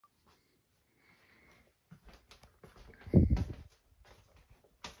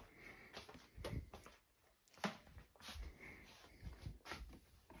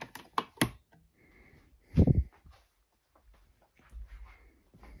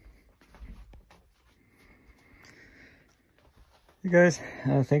Hey guys,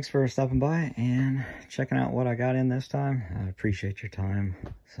 thanks for stopping by and checking out what I got in this time. I appreciate your time.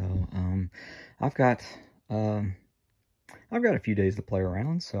 So, I've got a few days to play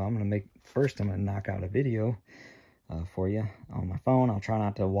around. So I'm gonna knock out a video for you on my phone. I'll try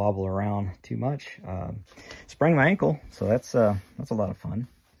not to wobble around too much. Sprained my ankle, so that's a lot of fun.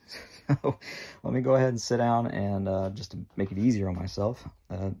 So let me go ahead and sit down and just to make it easier on myself,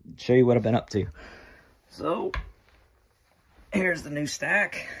 show you what I've been up to. So here's the new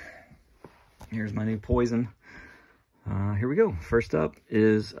stack. Here's my new poison. Here we go. First up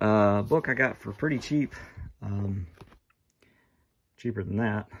is a book I got for pretty cheap. Cheaper than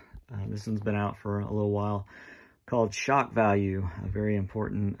that. This one's been out for a little while, called Shock Value. A very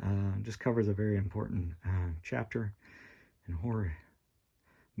important, just covers a very important chapter in horror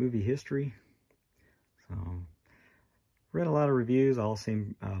movie history. So, read a lot of reviews, all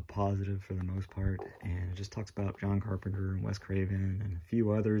seem positive for the most part, and it just talks about John Carpenter and Wes Craven and a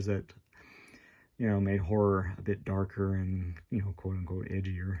few others that, you know, made horror a bit darker and, you know, quote unquote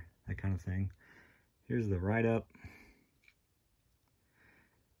edgier, that kind of thing. Here's the write-up.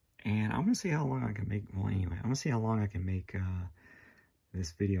 And I'm gonna see how long I can make, well anyway, I'm gonna see how long I can make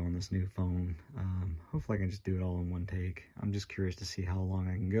this video on this new phone. Hopefully I can just do it all in one take. I'm just curious to see how long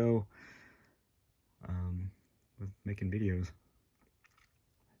I can go with making videos.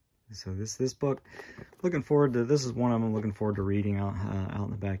 So this book, this is one I'm looking forward to reading out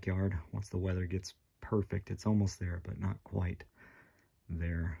in the backyard once the weather gets perfect. It's almost there, but not quite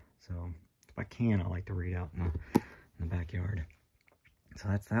there. So if I can, I like to read out in the backyard. So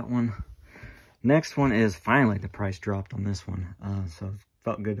that's that one. Next one is, finally the price dropped on this one. So it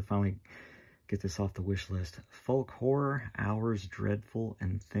felt good to finally get this off the wish list. Folk Horror, Hours Dreadful,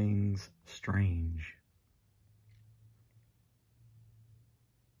 and Things Strange.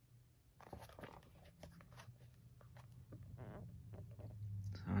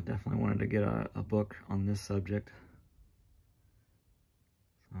 So I definitely wanted to get a book on this subject.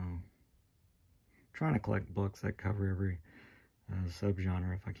 So I'm trying to collect books that cover every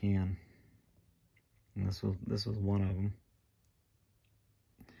subgenre if I can. And this was one of them.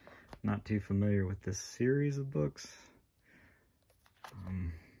 Not too familiar with this series of books,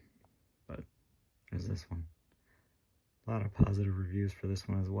 but there's this one. A lot of positive reviews for this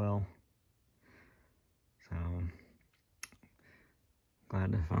one as well. So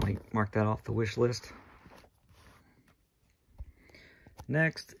glad to finally mark that off the wish list.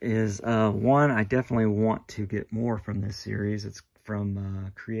 Next is one I definitely want to get more from this series. It's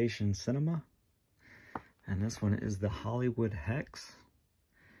from Creation Cinema. And this one is The Hollywood Hex,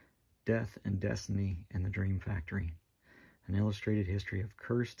 Death and Destiny in the Dream Factory. An illustrated history of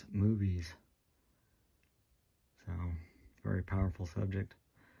cursed movies. So, very powerful subject.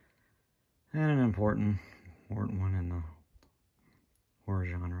 And an important one in the horror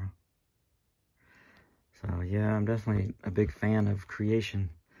genre. So yeah, I'm definitely a big fan of Creation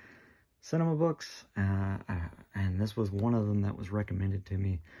Cinema books. And this was one of them that was recommended to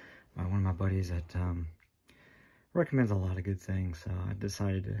me by one of my buddies that recommends a lot of good things. So I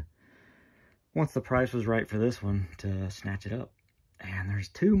decided to, once the price was right for this one, to snatch it up. And there's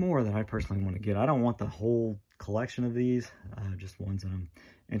two more that I personally want to get. I don't want the whole collection of these, just ones that I'm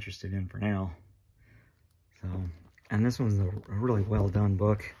interested in for now. So, and this one's a really well done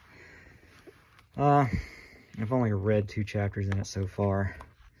book. I've only read 2 chapters in it so far,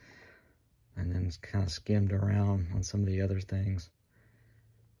 and then it's kind of skimmed around on some of the other things.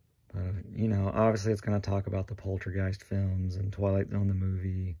 But, you know, obviously it's going to talk about the Poltergeist films and Twilight Zone the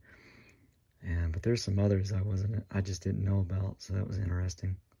movie. But there's some others I just didn't know about, so that was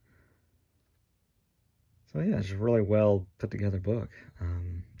interesting. So yeah, it's a really well put together book.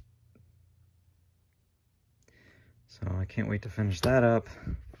 So I can't wait to finish that up.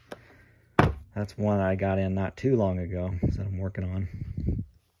 That's one I got in not too long ago that I'm working on.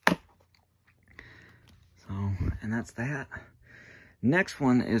 So, and that's that. Next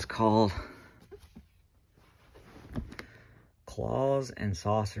one is called Claws and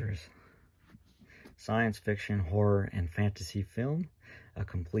Saucers. Science fiction, horror, and fantasy film. A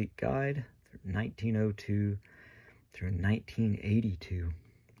complete guide through 1902 through 1982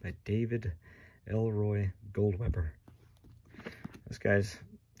 by David Elroy Goldweber. This guy's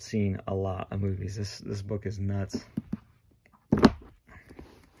seen a lot of movies. This book is nuts.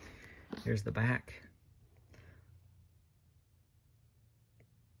 Here's the back.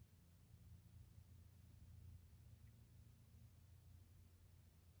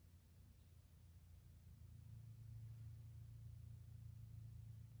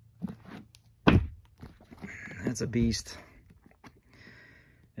 It's a beast.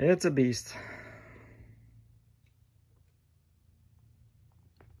 It's a beast.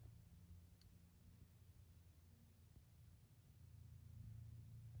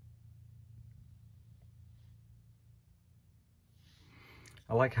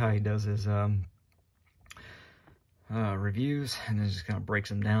 I like how he does his reviews, and then just kind of breaks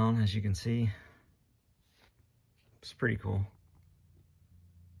them down, as you can see. It's pretty cool.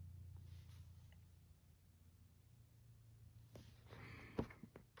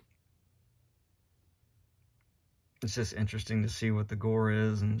 It's just interesting to see what the gore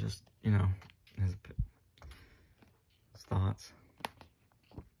is, and just, you know, his thoughts.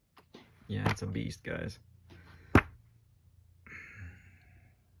 Yeah, it's a beast, guys.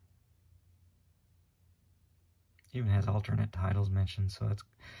 Even has alternate titles mentioned, so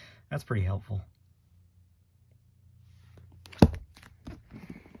that's pretty helpful.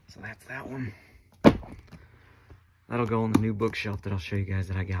 So that's that one. That'll go on the new bookshelf that I'll show you guys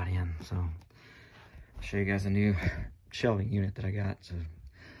that I got in. So I'll show you guys a new shelving unit that I got. So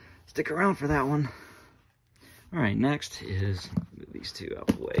stick around for that one. All right, next is, move these two out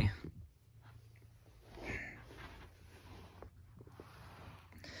of the way.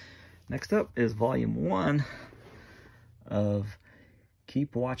 Next up is volume 1 of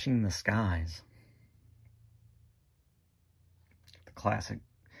Keep Watching the Skies. The classic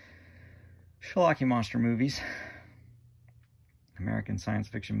Sherlock monster movies. American science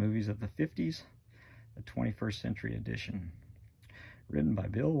fiction movies of the 50s, the 21st century edition. Written by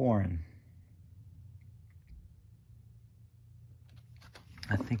Bill Warren.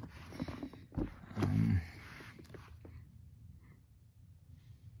 I think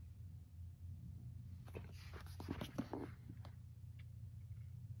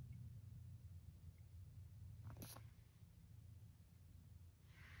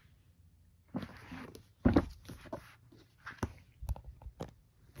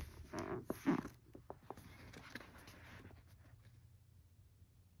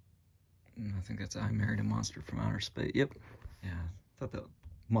that's I Married a Monster from Outer Space. Yep. Yeah, I thought that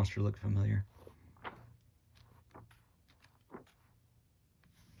monster looked familiar.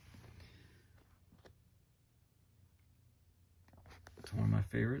 It's one of my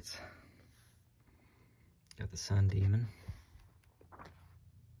favorites. Got the Sun Demon.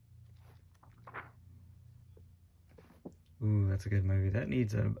 Ooh, that's a good movie. That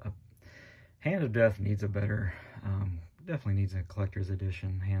needs a Hand of Death needs a better, definitely needs a collector's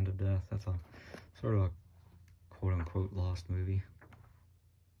edition. Hand of Death. That's a sort of a quote-unquote lost movie.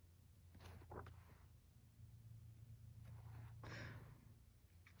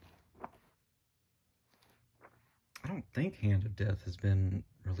 I don't think Hand of Death has been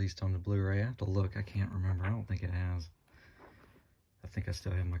released on the Blu-ray. I have to look. I can't remember. I don't think it has. I think I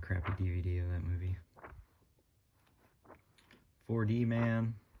still have my crappy DVD of that movie. 4D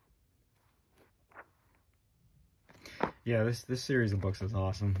Man. Yeah, this series of books is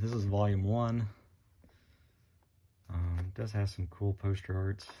awesome. This is volume 1. It does have some cool poster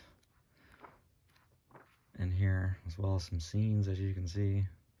arts in here, as well as some scenes, as you can see.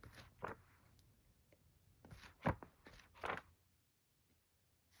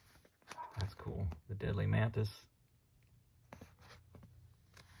 That's cool. The Deadly Mantis.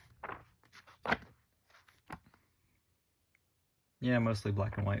 Yeah, mostly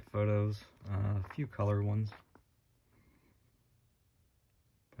black and white photos. A few color ones.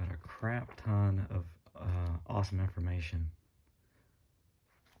 But a crap ton of awesome information.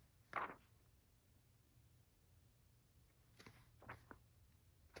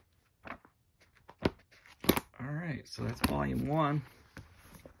 Alright, so that's volume 1.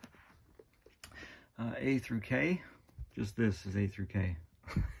 A through K. Just this is A through K.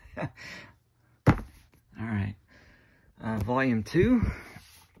 Alright. Volume 2.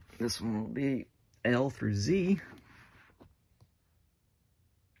 This one will be L through Z.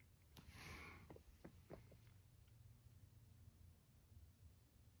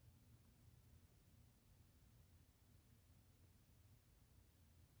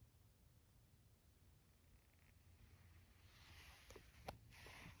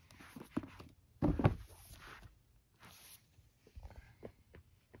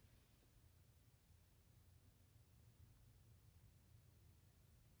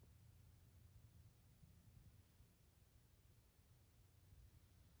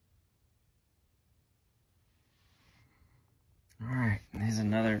 Alright, here's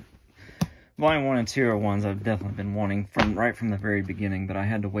another. Volume 1 and 2 are ones I've definitely been wanting right from the very beginning, but I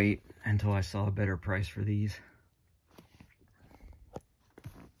had to wait until I saw a better price for these.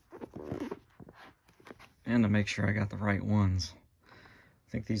 And to make sure I got the right ones.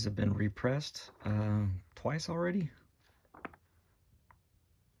 I think these have been repressed twice already. I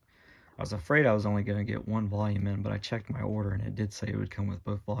was afraid I was only going to get one volume in, but I checked my order and it did say it would come with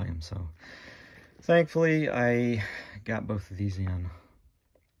both volumes. So thankfully, I got both of these in.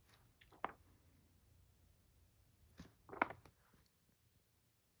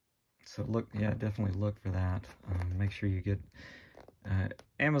 So look, yeah, definitely look for that. Make sure you get,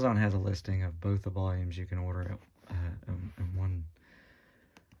 Amazon has a listing of both the volumes. You can order it in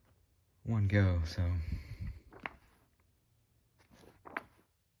one go, so.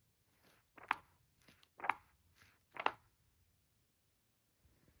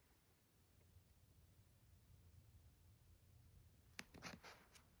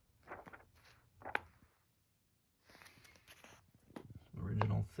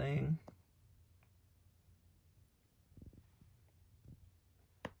 Original thing.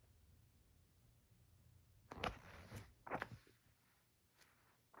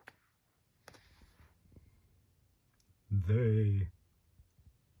 They.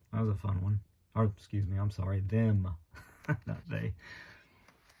 That was a fun one. Or, excuse me, I'm sorry, them. Not they.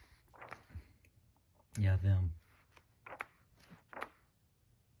 Yeah, them.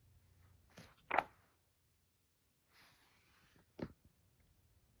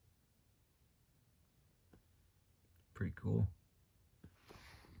 Pretty cool.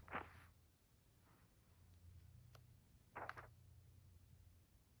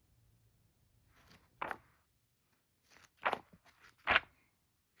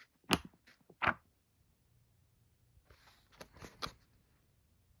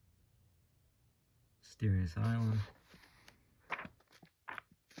 Mysterious Island.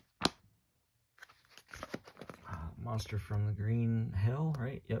 Monster from the Green Hell,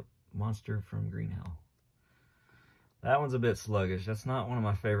 right? Yep, Monster from Green Hell. That one's a bit sluggish. That's not one of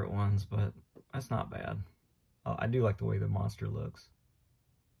my favorite ones, but that's not bad. I do like the way the monster looks,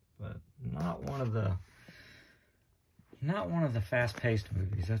 but not one of the fast-paced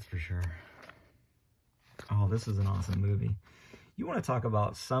movies, that's for sure. Oh, this is an awesome movie. You want to talk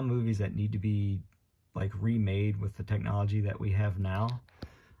about some movies that need to be like remade with the technology that we have now?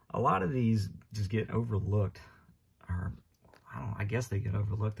 A lot of these just get overlooked, or I guess they get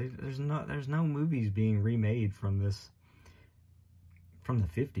overlooked. There's no movies being remade from the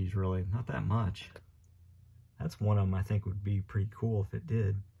 50s, really. Not that much. That's one of them I think would be pretty cool if it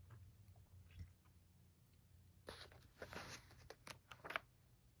did.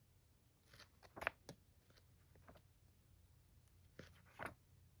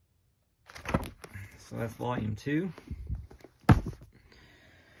 So that's volume 2.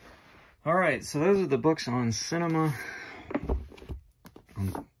 All right, so those are the books on cinema.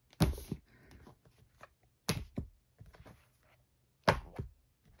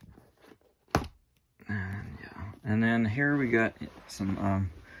 And then here we got some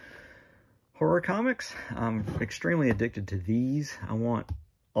horror comics. I'm extremely addicted to these. I want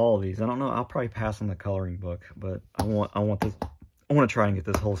all of these. I don't know. I'll probably pass on the coloring book, but I want this. I want to try and get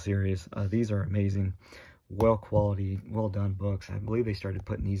this whole series. These are amazing, well quality, well done books. I believe they started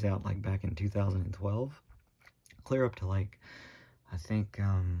putting these out like back in 2012, clear up to like, I think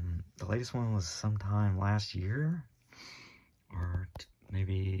the latest one was sometime last year, or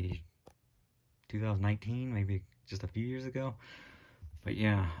maybe 2019, maybe just a few years ago. But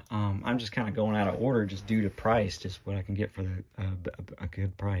yeah, I'm just kind of going out of order just due to price, just what I can get for a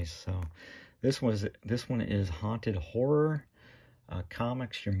good price. So this one is Haunted Horror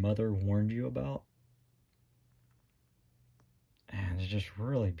Comics Your Mother Warned You About. And it's just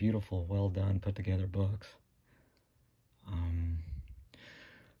really beautiful, well done, put together books.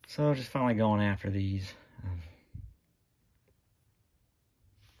 So just finally going after these.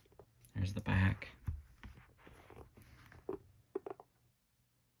 There's the back.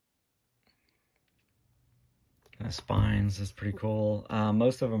 The spines is pretty cool.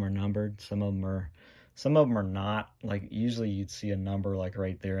 Most of them are numbered. Some of them are not. Like usually you'd see a number like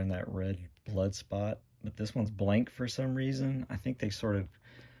right there in that red blood spot, but this one's blank for some reason. I think they sort of,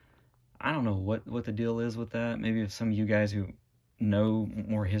 I don't know what the deal is with that. Maybe if some of you guys who know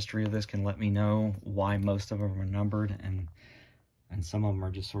more history of this can let me know why most of them are numbered and some of them are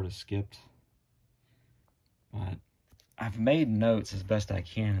just sort of skipped. But I've made notes as best I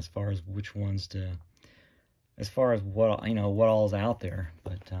can as far as which ones to, as far as what, you know, what all's out there.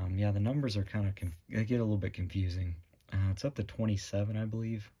 But yeah, the numbers are kind of, they get a little bit confusing. It's up to 27, I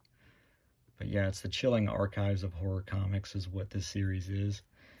believe. But yeah, it's the Chilling Archives of Horror Comics is what this series is.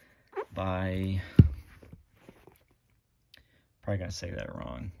 By, probably gonna say that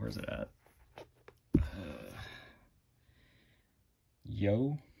wrong. Where's it at?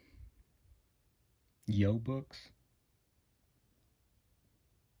 Yo Books.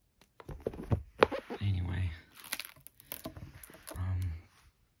 Anyway,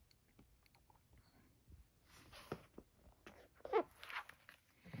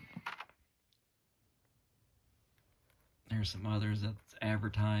 there's some others that's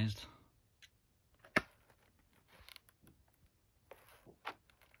advertised.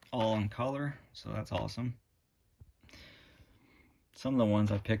 all in color, so that's awesome. Some of the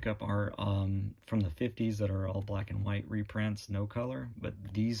ones I pick up are from the 50s that are all black and white reprints, no color. But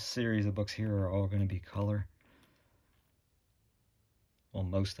these series of books here are all going to be color. Well,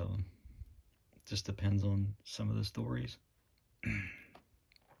 most of them. It just depends on some of the stories.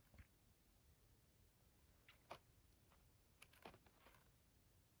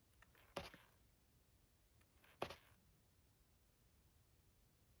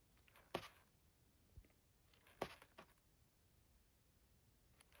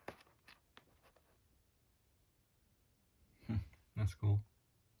 That's cool.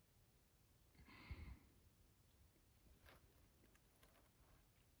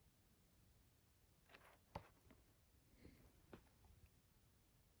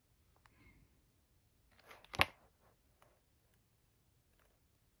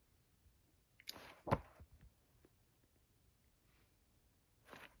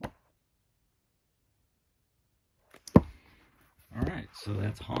 Alright, so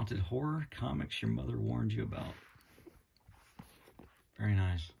that's Haunted Horror Comics Your Mother Warned You About. Very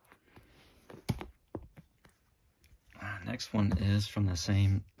nice. Next one is from the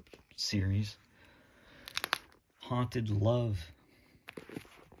same series. Haunted Love.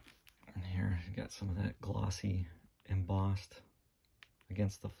 And here you got some of that glossy embossed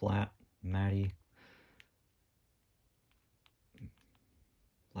against the flat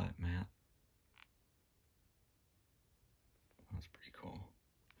flat matte. That's pretty cool.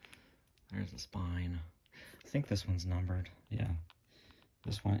 There's the spine. I think this one's numbered. Yeah.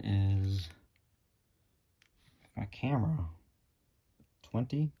 This one is my camera.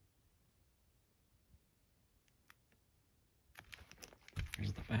 20.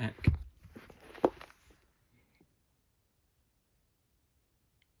 Here's the back.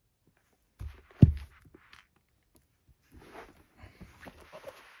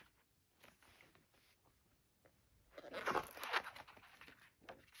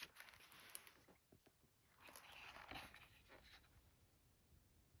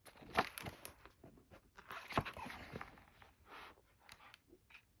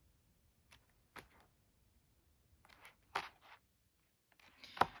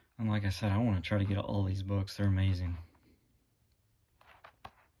 And like I said, I want to try to get all these books. They're amazing.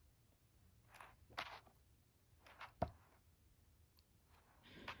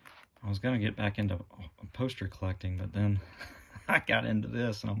 I was going to get back into poster collecting, but then I got into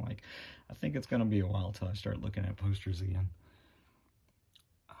this, and I'm like, I think it's going to be a while till I start looking at posters again.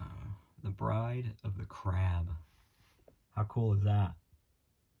 The Bride of the Crab. How cool is that?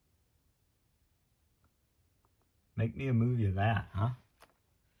 Make me a movie of that, huh?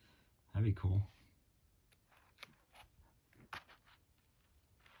 That'd be cool.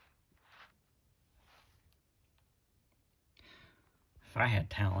 If I had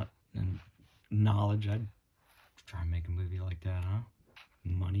talent and knowledge, I'd try and make a movie like that, huh?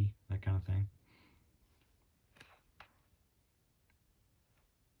 Money, that kind of thing.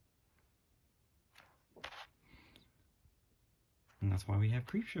 And that's why we have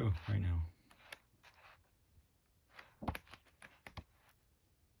Creepshow right now.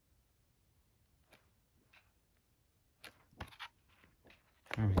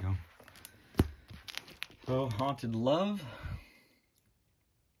 There we go. So, Haunted Love.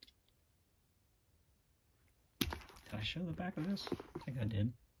 Did I show the back of this? I think I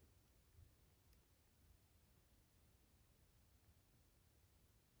did.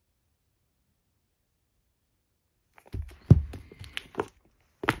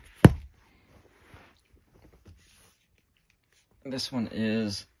 This one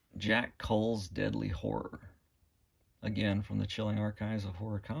is Jack Cole's Deadly Horror. Again, from the Chilling Archives of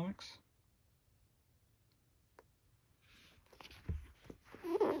Horror Comics.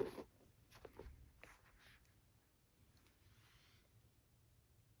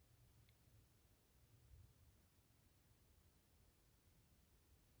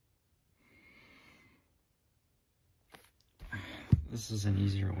 This is an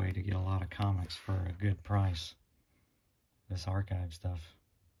easier way to get a lot of comics for a good price. This archive stuff.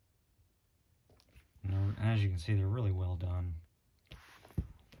 You know, as you can see, they're really well done.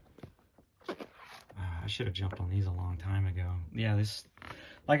 I should have jumped on these a long time ago. Yeah, this,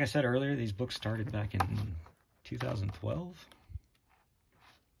 like I said earlier, these books started back in 2012.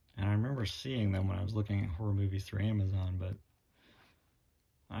 And I remember seeing them when I was looking at horror movies through Amazon, but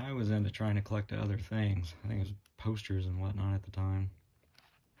I was into trying to collect other things. I think it was posters and whatnot at the time.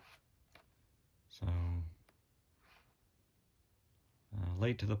 So,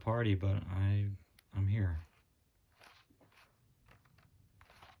 late to the party, but I'm here.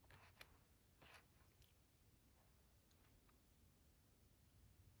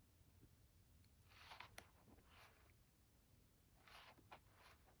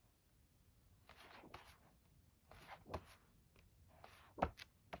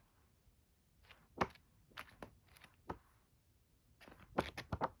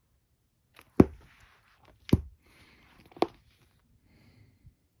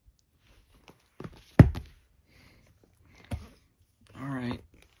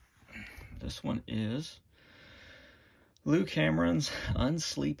 This one is Lou Cameron's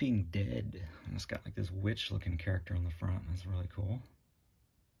Unsleeping Dead. And it's got like this witch-looking character on the front. That's really cool.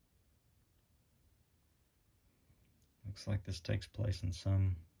 Looks like this takes place in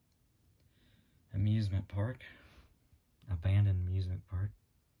some amusement park. Abandoned amusement park.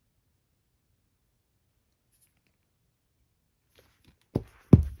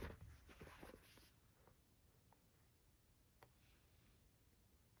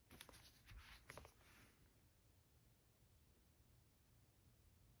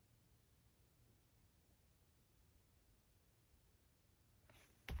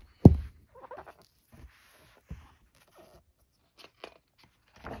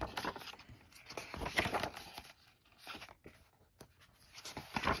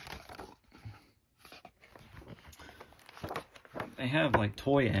 They have like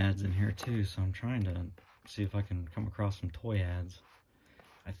toy ads in here too, so I'm trying to see if I can come across some toy ads.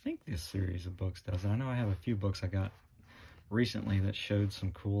 I think this series of books does. I know I have a few books I got recently that showed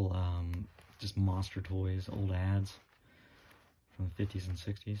some cool just monster toys, old ads from the 50s and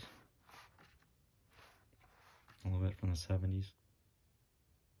 60s. A little bit from the 70s.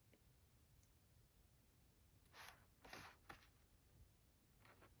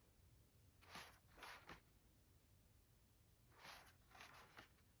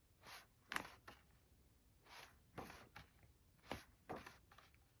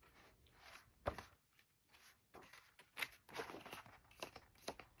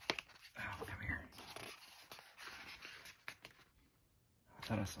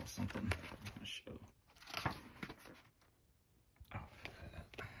 I thought I saw something. I'm gonna show. Oh,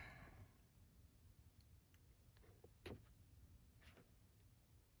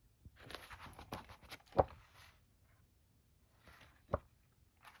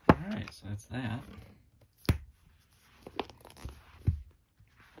 alright, so that's that.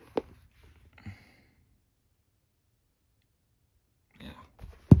 Yeah.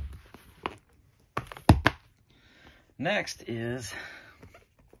 Next is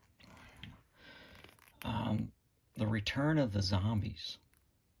The Return of the Zombies.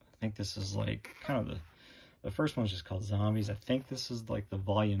 I think this is like kind of the first one's just called Zombies. I think this is like the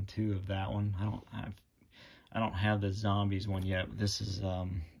volume 2 of that one. I don't have the Zombies one yet. This is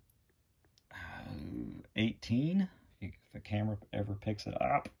 18, if the camera ever picks it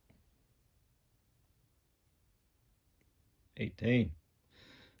up. 18.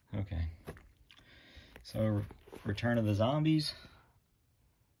 Okay. So Return of the Zombies.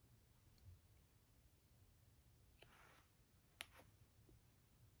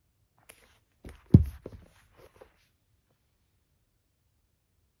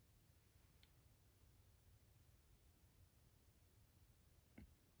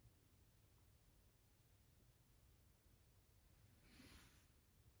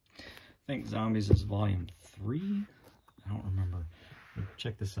 I think Zombies is volume 3. I don't remember.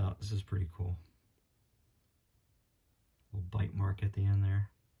 Check this out. This is pretty cool. Little bite mark at the end there.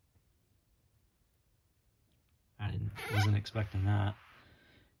 I wasn't expecting that.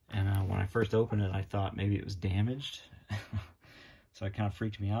 And when I first opened it, I thought maybe it was damaged. So it kind of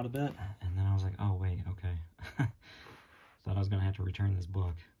freaked me out a bit. And then I was like, oh, wait, okay. Thought I was going to have to return this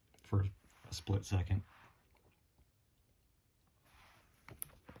book for a split second.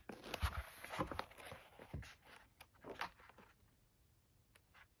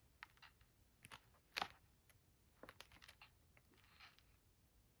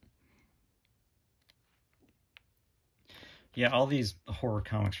 Yeah, all these horror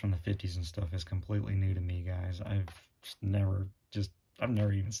comics from the 50s and stuff is completely new to me, guys. I've never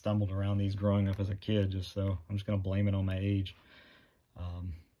even stumbled around these growing up as a kid, so I'm just going to blame it on my age.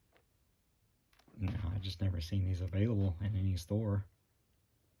 No, I just never seen these available in any store.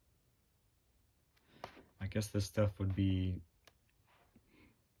 I guess this stuff would be,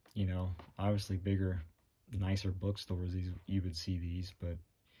 you know, obviously bigger, nicer bookstores, you would see these, but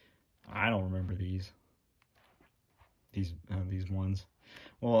I don't remember these ones.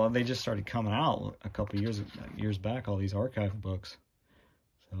 Well, they just started coming out a couple years back, all these archive books.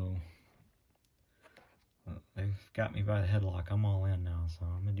 So they've got me by the headlock. I'm all in now, so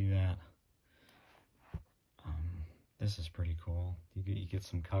I'm gonna do that. This is pretty cool. You get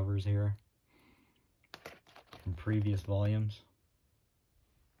some covers here from previous volumes.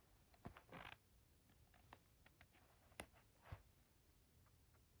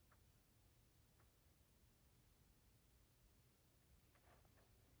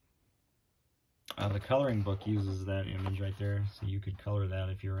 The coloring book uses that image right there, so you could color that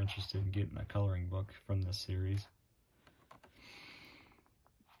if you're interested in getting a coloring book from this series.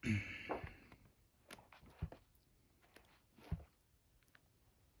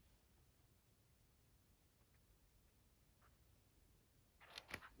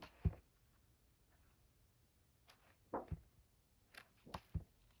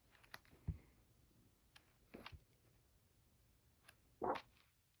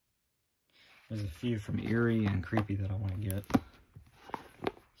 There's a few from Eerie and Creepy that I want to get.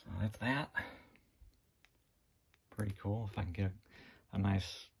 So that's that. Pretty cool if I can get a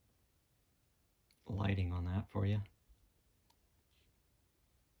nice lighting on that for you.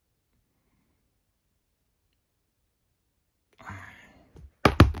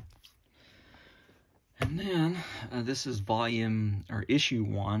 And then this is issue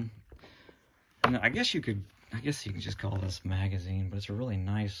 1. And I guess you can just call this magazine, but it's a really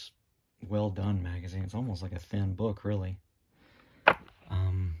nice, well done magazine. It's almost like a thin book, really.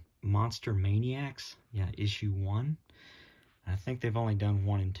 Monster Maniacs, yeah, issue 1. I think they've only done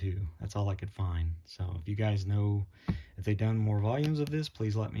 1 and 2. That's all I could find. So if you guys know if they've done more volumes of this,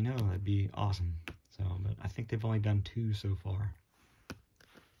 please let me know. That'd be awesome. So, but I think they've only done 2 so far.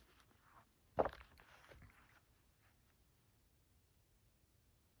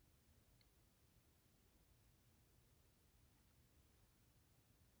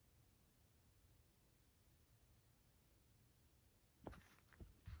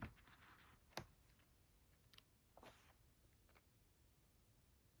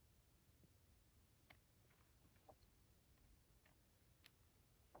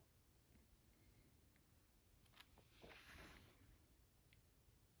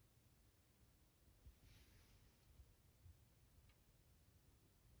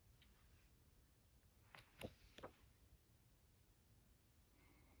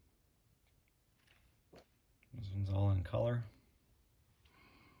 This one's all in color.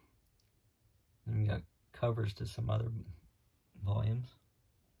 And we got covers to some other volumes.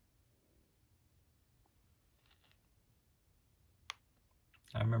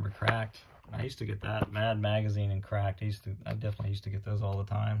 I remember Cracked. I used to get that Mad Magazine and Cracked. I definitely used to get those all the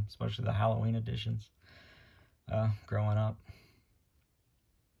time, especially the Halloween editions. Growing up,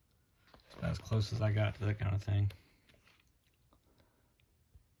 it's about as close as I got to that kind of thing.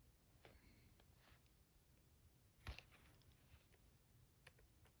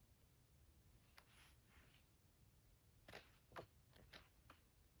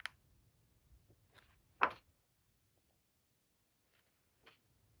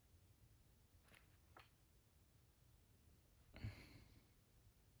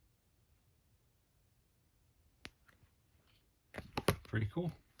 Pretty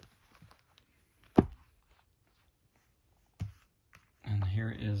cool. And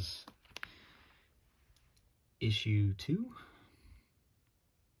here is issue 2.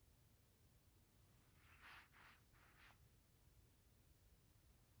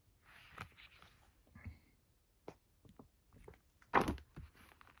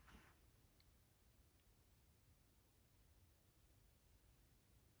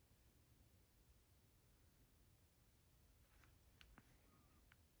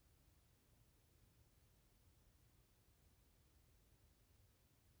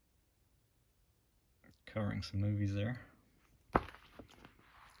 Covering some movies there.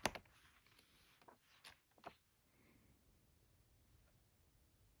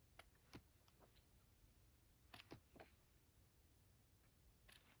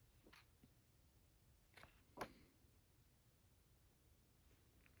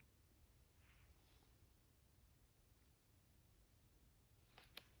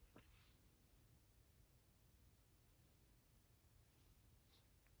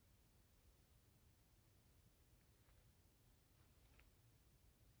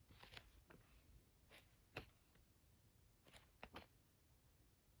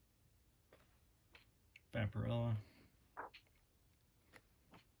 Vampirella.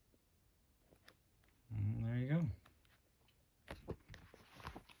 And there you go.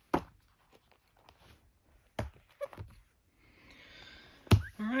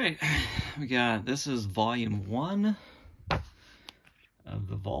 Alright, this is volume 1 of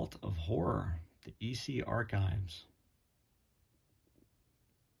the Vault of Horror, the EC Archives.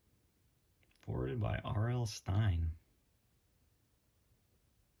 Forwarded by R.L. Stine.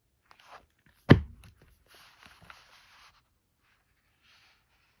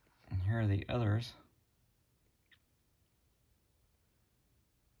 And here are the others.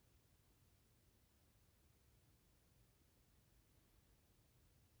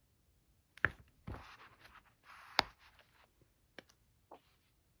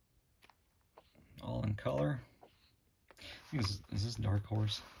 All in color. Is this Dark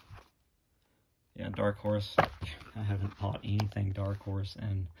Horse? Yeah, Dark Horse. I haven't bought anything Dark Horse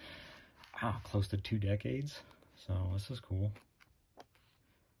in close to 2 decades. So this is cool.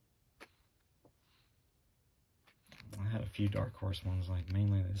 I had a few Dark Horse ones, like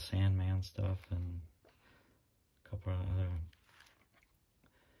mainly the Sandman stuff and a couple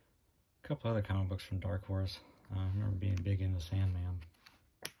other comic books from Dark Horse. I remember being big into Sandman.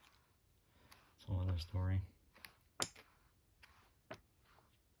 whole other story.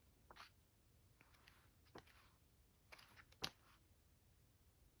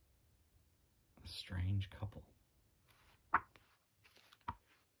 A strange couple.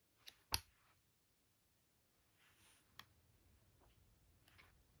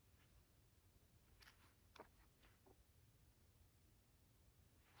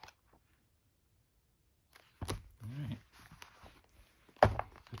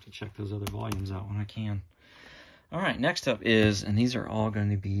 Check those other volumes out when I can. All right, next up is, and these are all going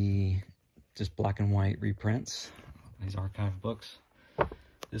to be just black and white reprints, these archive books.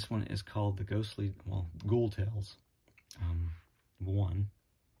 This one is called The Ghostly, well, Ghoul Tales,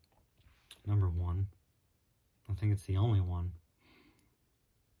 number 1. I think it's the only one.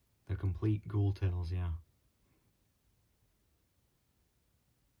 The Complete Ghoul Tales, yeah.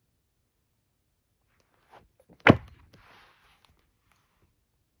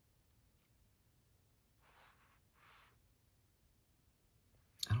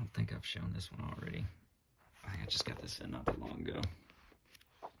 I don't think I've shown this one already. I think I just got this in not that long ago.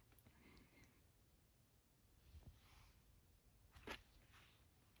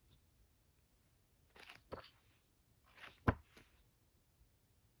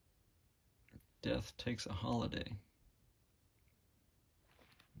 Death Takes a Holiday.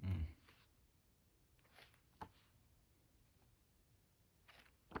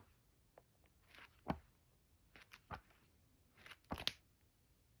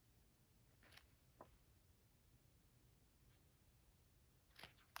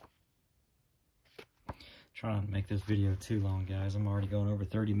 Trying not to make this video too long, guys. I'm already going over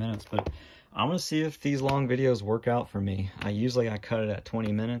 30 minutes, but I'm going to see if these long videos work out for me. I cut it at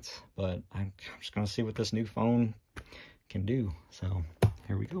 20 minutes, but I'm just going to see what this new phone can do. So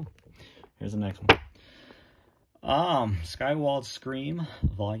here we go. Here's the next one. Skywald Scream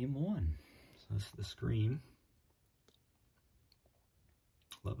Volume 1. So this is the Scream.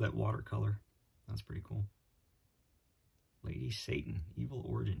 Love that watercolor. That's pretty cool. Lady Satan, Evil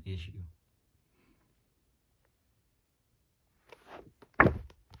Origin Issue.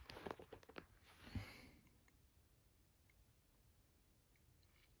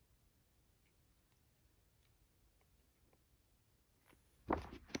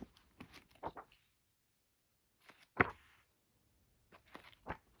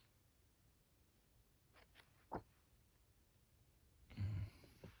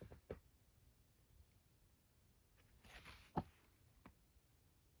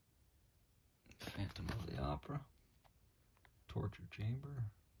 Phantom of the Opera, Torture Chamber.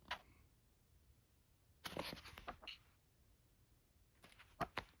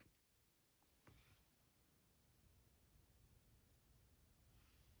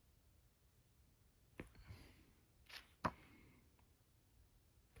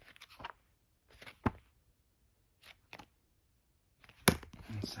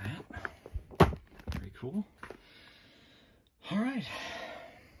 That's that. Very cool. All right.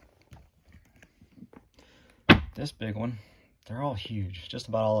 This big one, they're all huge. Just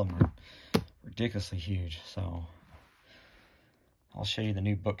about all of them are ridiculously huge. So I'll show you the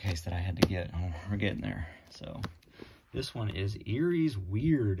new bookcase that I had to get. Oh, we're getting there. So this one is Eerie's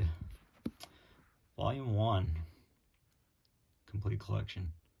Weird, Volume 1, complete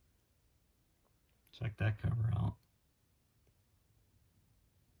collection. Check that cover out.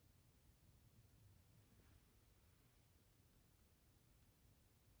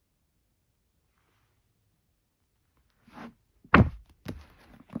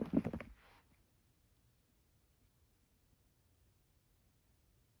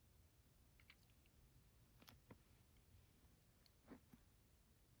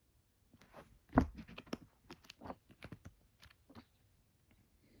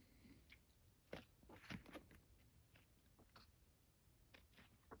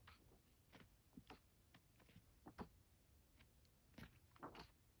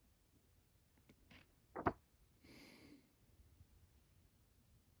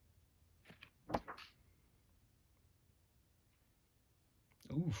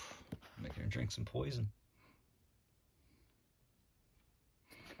 Oof, making her drink some poison.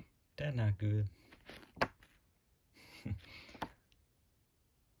 That not good.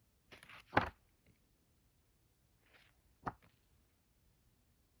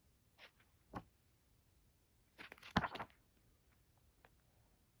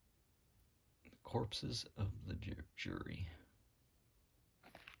 Corpses of the Jury.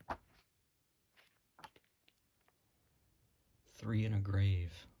 Three in a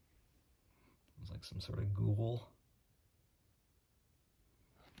Grave. It was like some sort of ghoul.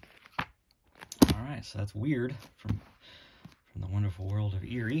 All right, so that's Weird from the wonderful world of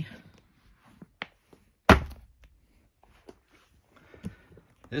Eerie.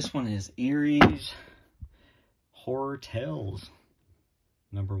 This one is Erie's Horror Tales,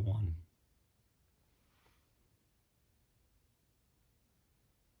 #1.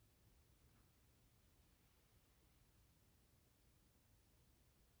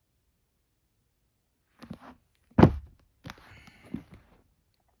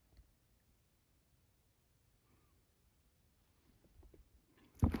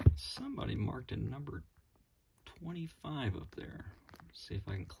 Somebody marked a number 25 up there. Let's see if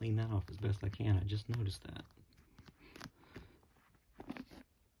I can clean that off as best I can. I just noticed that.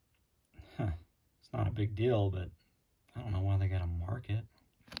 Huh. It's not a big deal, but I don't know why they gotta mark it.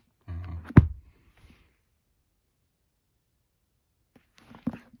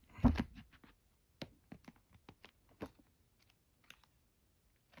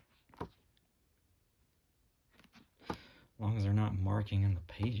 As long as they're not marking in the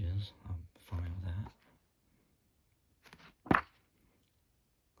pages, I'm fine with that.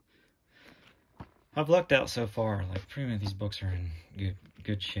 I've lucked out so far. Like, pretty much these books are in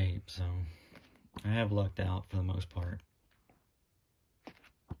good shape, so I have lucked out for the most part.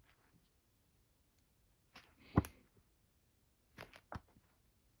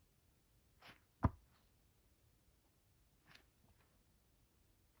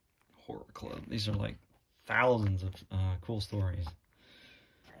 Horror Club. These are like thousands of cool stories.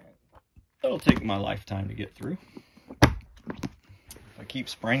 It'll take my lifetime to get through. If I keep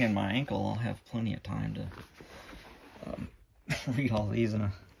spraining my ankle, I'll have plenty of time to read all these in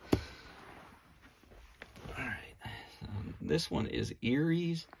a... Alright, this one is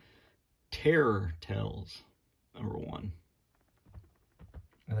Erie's Terror Tales, #1. Look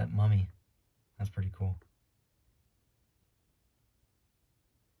at that mummy. That's pretty cool.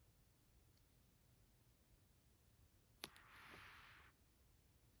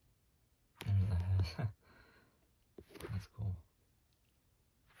 That's cool.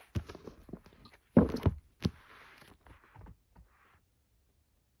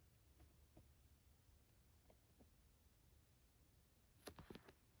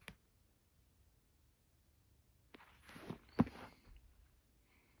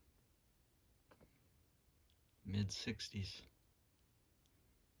 Mid-60s.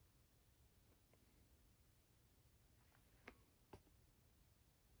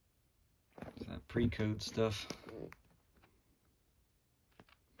 That pre-code stuff.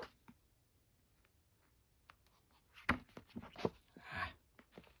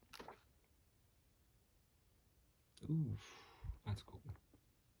 Ooh, that's cool.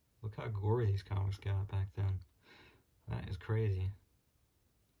 Look how gory these comics got back then. That is crazy.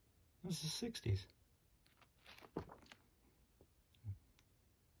 This is the 60s.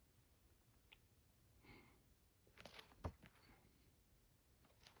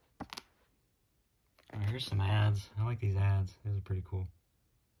 Oh, here's some ads. I like these ads. These are pretty cool.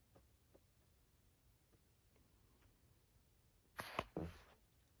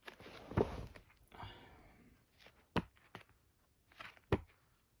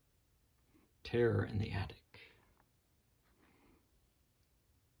 Terror in the Attic.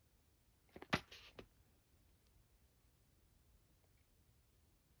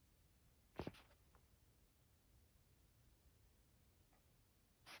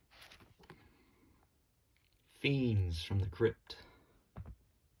 Fiends from the Crypt.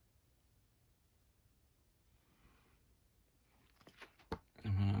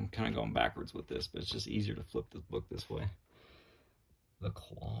 I'm kind of going backwards with this, but it's just easier to flip the book this way. The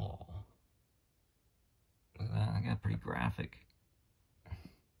Claw. Look at that, I got pretty graphic.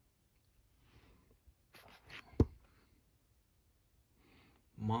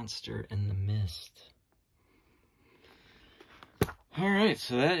 Monster in the Mist. Alright,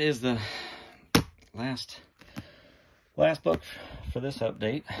 so that is the last book for this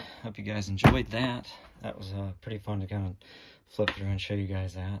update. Hope you guys enjoyed that. That was pretty fun to kind of flip through and show you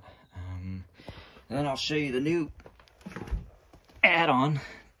guys that. And then I'll show you the new add-on,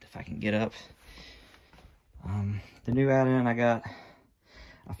 if I can get up. The new add-on I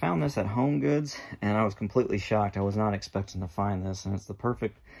found this at Home Goods, and I was completely shocked. I was not expecting to find this, and it's the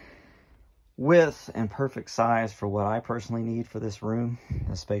perfect width and perfect size for what I personally need for this room,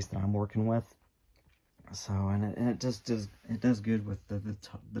 the space that I'm working with. So, and it just does good with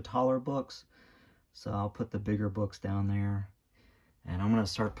the taller books. So I'll put the bigger books down there, and I'm gonna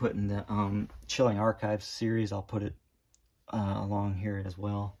start putting the Chilling Archives series. I'll put it along here as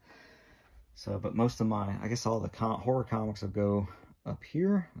well. So, but most of my, I guess all the horror comics will go up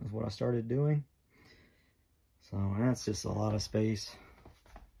here, is what I started doing. So, and that's just a lot of space.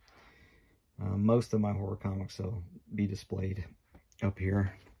 Most of my horror comics will be displayed up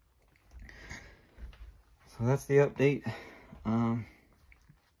here. So that's the update.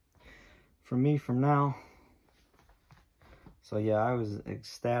 from me from now. So yeah, I was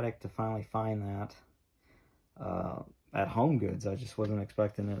ecstatic to finally find that at Home Goods. I just wasn't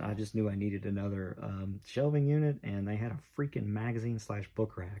expecting it. I just knew I needed another shelving unit, and they had a freaking magazine slash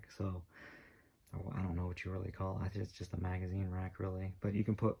book rack. So I don't know what you really call it. It's just a magazine rack, really. But you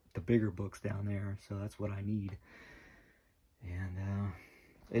can put the bigger books down there, so that's what I need. And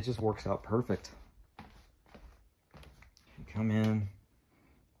it just works out perfect. You come in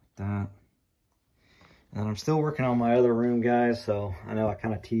like that. And I'm still working on my other room, guys, so I know I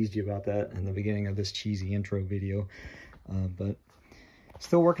kind of teased you about that in the beginning of this cheesy intro video. But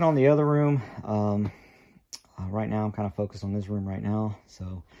still working on the other room. Right now, I'm kind of focused on this room right now,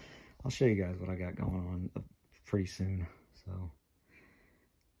 so I'll show you guys what I got going on pretty soon. So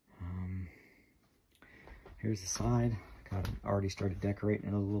here's the side. Got already started decorating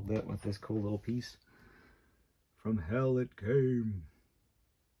it a little bit with this cool little piece. From hell it came.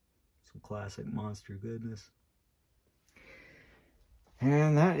 Some classic monster goodness.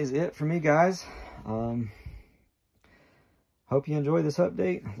 And that is it for me, guys. Hope you enjoyed this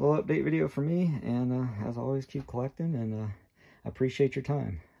update, little update video for me. And as always, keep collecting, and I appreciate your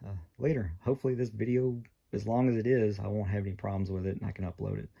time. Later, hopefully this video, as long as it is, I won't have any problems with it and I can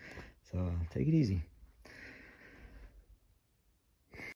upload it. So take it easy.